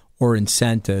system or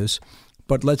incentives.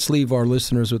 But let's leave our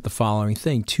listeners with the following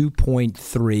thing: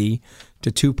 2.3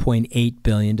 to 2.8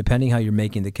 billion, depending how you're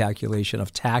making the calculation,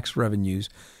 of tax revenues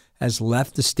has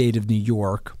left the state of New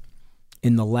York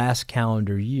in the last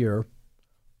calendar year.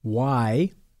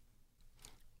 Why?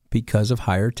 Because of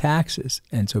higher taxes.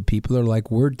 And so people are like,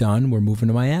 we're done. We're moving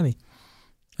to Miami.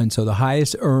 And so the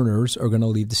highest earners are going to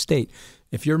leave the state.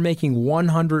 If you're making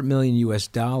 $100 million US,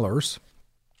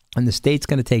 and the state's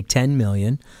going to take $10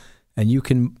 million, and you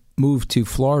can move to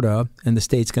Florida and the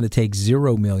state's going to take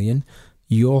 $0 million,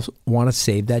 you'll want to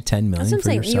save that $10 million That's what I'm for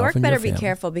saying. yourself New York and your better be family.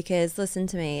 careful because, listen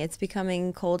to me, it's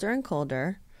becoming colder and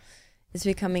colder. It's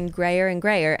becoming grayer and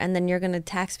grayer, and then you're going to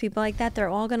tax people like that. They're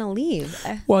all going to leave.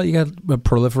 Well, you got a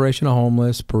proliferation of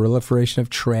homeless, proliferation of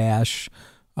trash,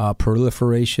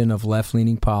 proliferation of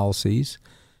left-leaning policies.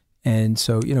 And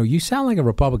so, you sound like a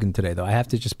Republican today, though. I have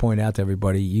to just point out to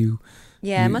everybody,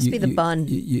 it must be the bun.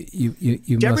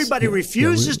 Everybody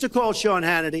refuses to call Sean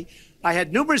Hannity. I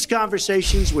had numerous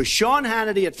conversations with Sean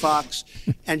Hannity at Fox,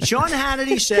 and Sean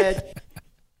Hannity said...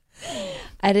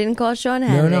 I didn't call Sean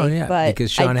Hannity, but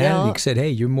because Sean Hannity said, "Hey,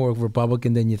 you're more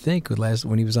Republican than you think."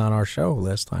 When he was on our show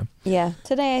last time. Yeah,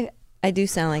 today I do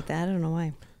sound like that. I don't know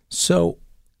why. So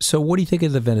what do you think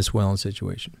of the Venezuelan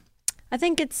situation? I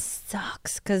think it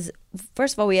sucks because,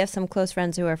 first of all, we have some close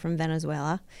friends who are from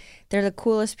Venezuela. They're the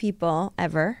coolest people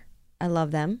ever. I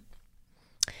love them,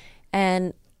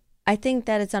 and I think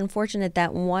that it's unfortunate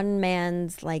that one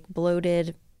man's like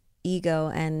bloated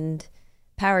ego and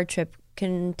power trip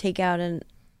can take out an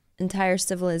entire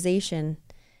civilization.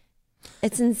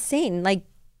 It's insane. Like,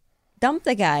 dump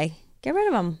the guy. Get rid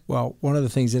of him. Well, one of the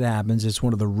things that happens, it's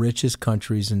one of the richest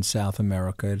countries in South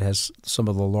America. It has some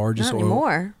of the largest Not oil.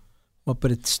 anymore. Well,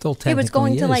 but it's still technically but it's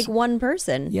going to is. like one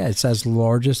person. Yeah, it has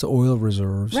largest oil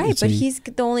reserves. Right, It's but he's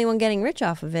the only one getting rich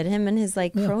off of it, him and his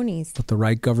cronies. With the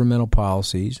right governmental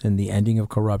policies and the ending of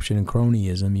corruption and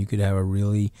cronyism, you could have a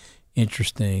really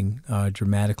interesting,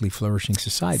 dramatically flourishing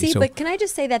society. See, so but can I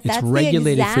just say that it's that's regulated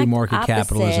the exact free market opposite.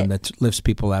 capitalism that lifts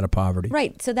people out of poverty.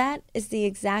 Right. So that is the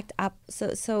exact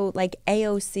so like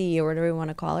AOC or whatever we want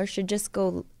to call her should just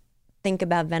go think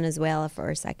about Venezuela for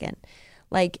a second.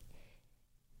 Like,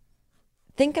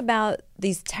 think about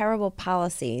these terrible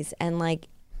policies and like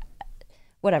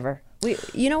whatever. We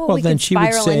we then could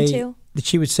spiral into?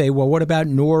 She would say, well, what about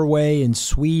Norway and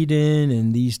Sweden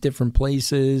and these different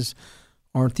places?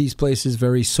 Aren't these places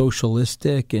very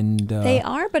socialistic? And they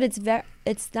are, but it's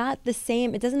not the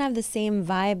same. It doesn't have the same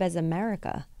vibe as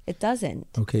America. It doesn't.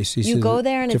 Okay, so you go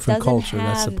there and it doesn't culture.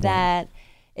 That's the have point. that.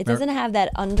 It doesn't have that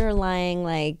underlying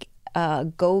like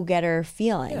go-getter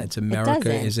feeling. Yeah,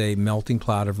 America is a melting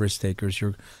pot of risk takers.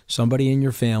 Somebody in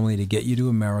your family to get you to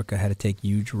America had to take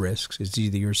huge risks. It's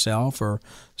either yourself or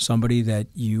somebody that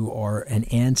you are an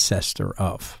ancestor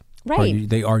of. Right.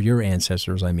 They are your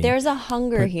ancestors, I mean. There's a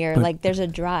hunger here, like there's a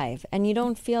drive, and you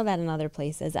don't feel that in other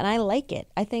places. And I like it.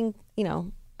 I think,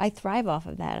 I thrive off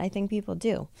of that. I think people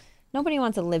do. Nobody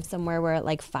wants to live somewhere where at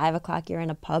like 5 o'clock you're in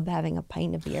a pub having a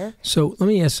pint of beer. So let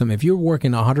me ask something. If you're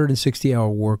working a 160-hour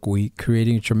work week,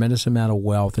 creating a tremendous amount of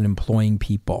wealth and employing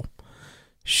people,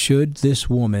 should this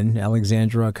woman,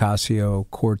 Alexandria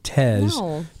Ocasio-Cortez,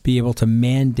 be able to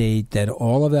mandate that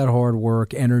all of that hard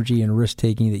work, energy, and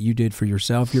risk-taking that you did for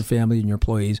yourself, your family, and your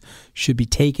employees should be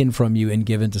taken from you and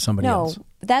given to somebody else? No,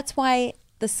 that's why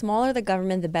the smaller the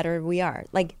government, the better we are.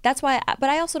 Like, that's why, but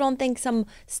I also don't think some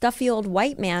stuffy old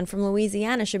white man from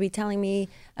Louisiana should be telling me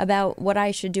about what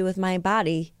I should do with my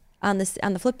body on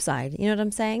the flip side. You know what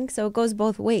I'm saying? So it goes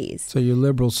both ways. So you're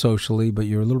liberal socially, but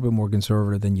you're a little bit more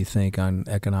conservative than you think on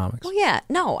economics. Well, yeah.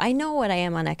 No, I know what I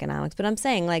am on economics, but I'm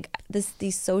saying like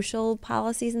these social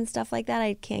policies and stuff like that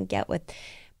I can't get with.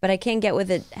 But I can't get with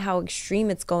it how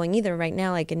extreme it's going either right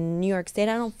now. Like in New York State,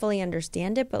 I don't fully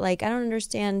understand it, but like I don't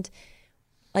understand,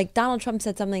 like Donald Trump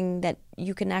said something that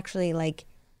you can actually like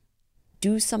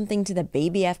do something to the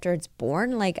baby after it's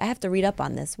born? Like, I have to read up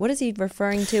on this. What is he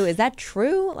referring to? Is that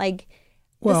true? Like,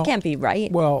 this can't be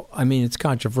right. Well, I mean, it's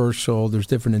controversial. There's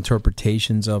different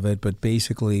interpretations of it, but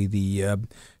basically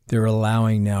they're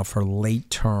allowing now for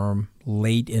late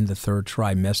in the third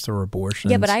trimester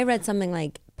abortions. Yeah, but I read something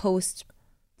like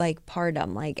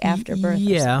postpartum, like after birth.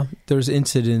 Yeah, there's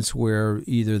incidents where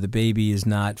either the baby is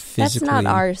not physically. That's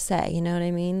not our say, you know what I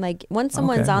mean? Like, once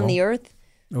someone's on the earth.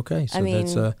 Okay, so I mean,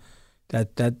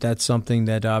 that's something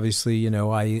that obviously,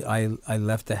 I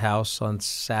left the house on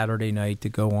Saturday night to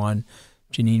go on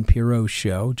Jeanine Pirro's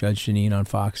show, Judge Jeanine on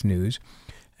Fox News,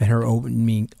 and her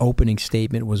opening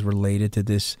statement was related to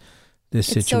this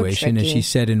situation. And she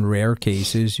said in rare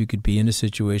cases, you could be in a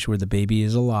situation where the baby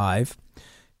is alive,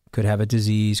 could have a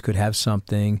disease, could have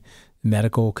something. The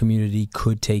medical community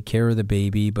could take care of the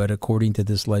baby, but according to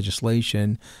this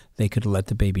legislation, they could let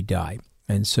the baby die.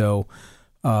 And so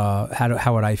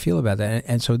how would I feel about that?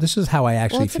 And so this is how I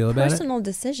actually feel about it. It's a personal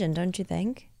decision, don't you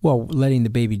think? Well, letting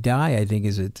the baby die, I think,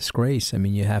 is a disgrace. I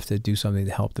mean, you have to do something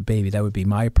to help the baby. That would be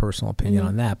my personal opinion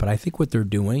on that. But I think what they're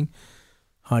doing,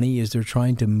 honey, is they're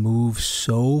trying to move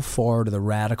so far to the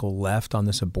radical left on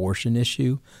this abortion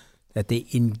issue that they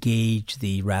engage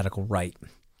the radical right.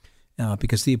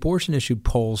 because the abortion issue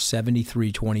polls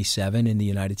 73-27 in the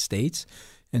United States.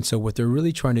 And so what they're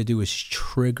really trying to do is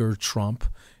trigger Trump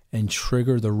and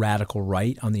trigger the radical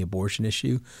right on the abortion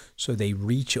issue, so they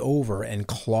reach over and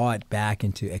claw it back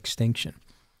into extinction.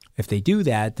 If they do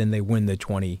that, then they win the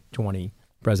 2020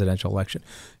 presidential election.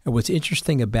 And what's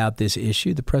interesting about this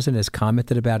issue, the president has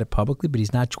commented about it publicly, but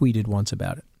he's not tweeted once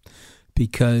about it,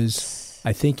 because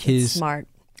I think his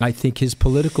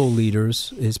political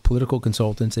leaders, his political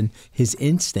consultants, and his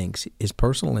instincts, his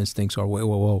personal instincts are,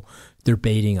 whoa, they're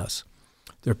baiting us.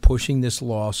 They're pushing this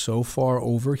law so far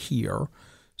over here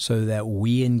so that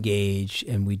we engage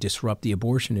and we disrupt the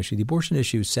abortion issue. The abortion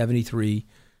issue is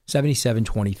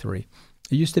 77-23.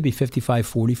 It used to be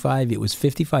 55-45. It was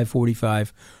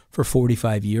 55-45 for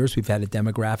 45 years. We've had a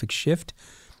demographic shift.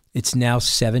 It's now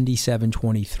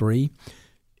 77-23.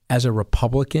 As a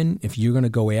Republican, if you're going to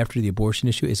go after the abortion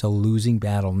issue, it's a losing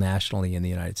battle nationally in the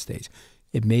United States.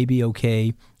 It may be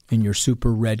okay in your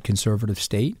super red conservative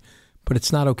state, but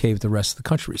it's not okay with the rest of the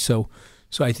country. So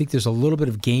I think there's a little bit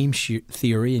of game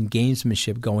theory and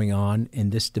gamesmanship going on in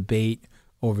this debate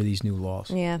over these new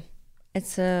laws. Yeah,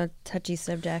 it's a touchy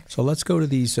subject. So let's go to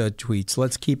these tweets.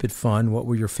 Let's keep it fun. What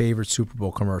were your favorite Super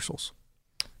Bowl commercials?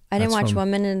 I didn't watch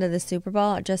 1 minute of the Super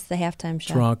Bowl, just the halftime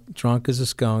show. Drunk as a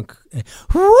skunk.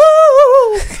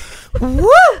 Woo!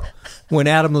 Woo! When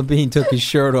Adam Levine took his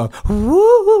shirt off.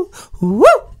 Woo! Woo!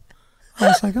 I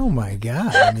was like, oh my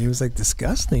God. I mean, it was like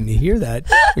disgusting to hear that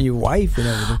from your wife and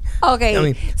everything. Okay. I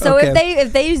mean, so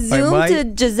if they zoomed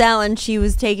to Giselle and she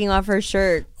was taking off her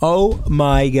shirt. Oh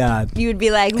my God. You would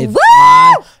be like, woo!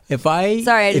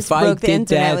 Sorry, I just broke the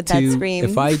internet with that scream.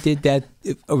 If I did that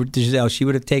over to Giselle, she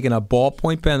would have taken a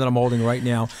ballpoint pen that I'm holding right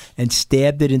now and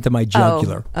stabbed it into my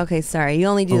jugular. Oh, okay, sorry. You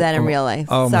only do that in real life.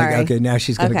 Oh sorry. my God. Okay, now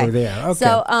she's going to go there. Okay.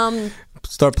 So,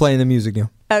 start playing the music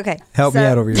now. Okay. Help me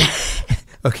out over here.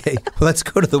 Okay, well, let's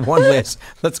go to the one last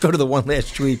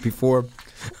tweet before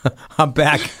I'm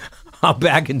back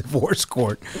in divorce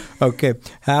court. Okay,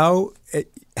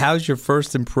 how's your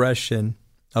first impression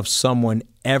of someone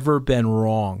ever been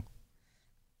wrong?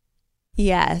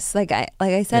 Yes, like I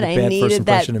said, I needed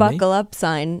that buckle up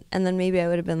sign, and then maybe I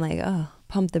would have been like, oh,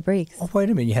 pump the brakes. Oh, wait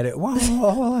a minute, you had it. Hold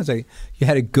on a second. You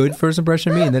had a good first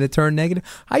impression of me, and then it turned negative.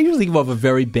 I usually give off a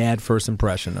very bad first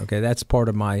impression. Okay, that's part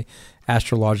of my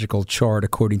astrological chart,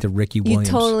 according to Ricky Williams.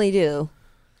 You totally do.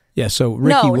 Yeah. So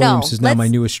Ricky Williams is now my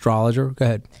new astrologer. Go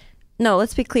ahead. No,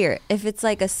 let's be clear. If it's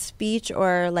like a speech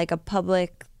or like a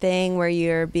public thing where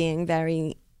you're being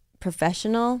very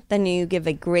professional, then you give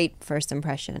a great first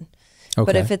impression. Okay.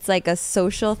 But if it's like a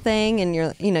social thing and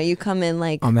you come in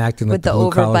like I'm acting with like the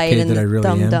overbite and the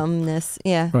really dumbness,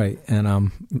 yeah, right, and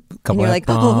a couple and you're of like,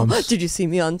 bombs. oh, did you see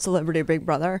me on Celebrity Big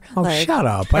Brother? Oh, like, shut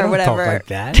up! I don't talk like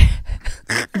that.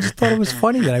 I just thought it was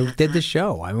funny that I did the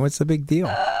show. I mean, what's the big deal?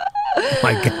 Oh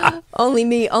my God!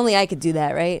 Only I could do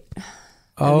that, right?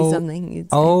 That'd be something you'd say.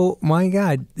 Oh my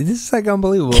God! This is like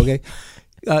unbelievable. Okay.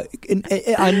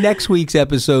 On next week's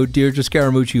episode, Deirdre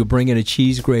Scaramucci will bring in a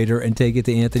cheese grater and take it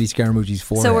to Anthony Scaramucci's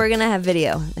forehead. So we're going to have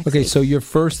video next week. So your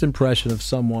first impression of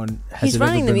someone has He's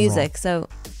running the music, so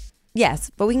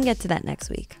yes, but we can get to that next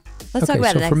week. Let's talk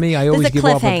about it next. For me, I always give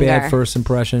off a bad first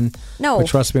impression. No. But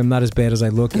trust me, I'm not as bad as I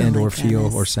look or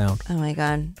feel or sound. Oh my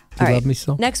God. Do you love me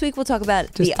still? Next week we'll talk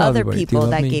about the other people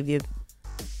that gave you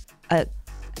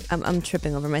I'm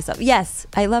tripping over myself. Yes,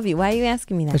 I love you. Why are you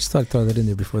asking me that? I just thought I'd throw that in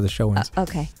there before the show ends.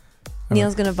 Okay.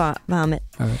 Neil's going to vomit.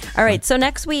 All right. So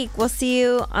next week, we'll see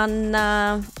you on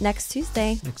next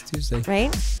Tuesday. Next Tuesday.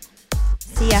 Right?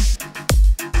 See ya.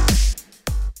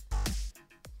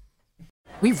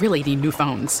 We really need new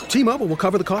phones. T-Mobile will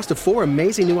cover the cost of 4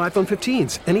 amazing new iPhone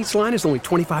 15s, and each line is only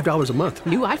 $25 a month.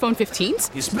 New iPhone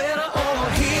 15s? It's better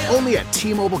over here. Only at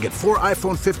T-Mobile, get 4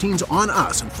 iPhone 15s on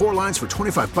us and 4 lines for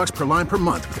 $25 per line per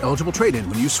month with eligible trade-in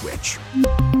when you switch.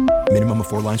 Minimum of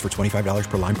 4 lines for $25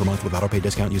 per line per month with autopay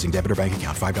discount using debit or bank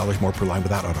account. $5 more per line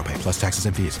without autopay, plus taxes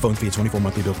and fees. Phone fee at 24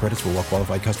 monthly bill credits for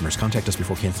well-qualified customers. Contact us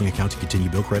before canceling account to continue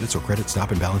bill credits or credit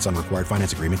stop and balance on required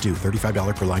finance agreement due.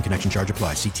 $35 per line connection charge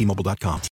applies. See T-Mobile.com.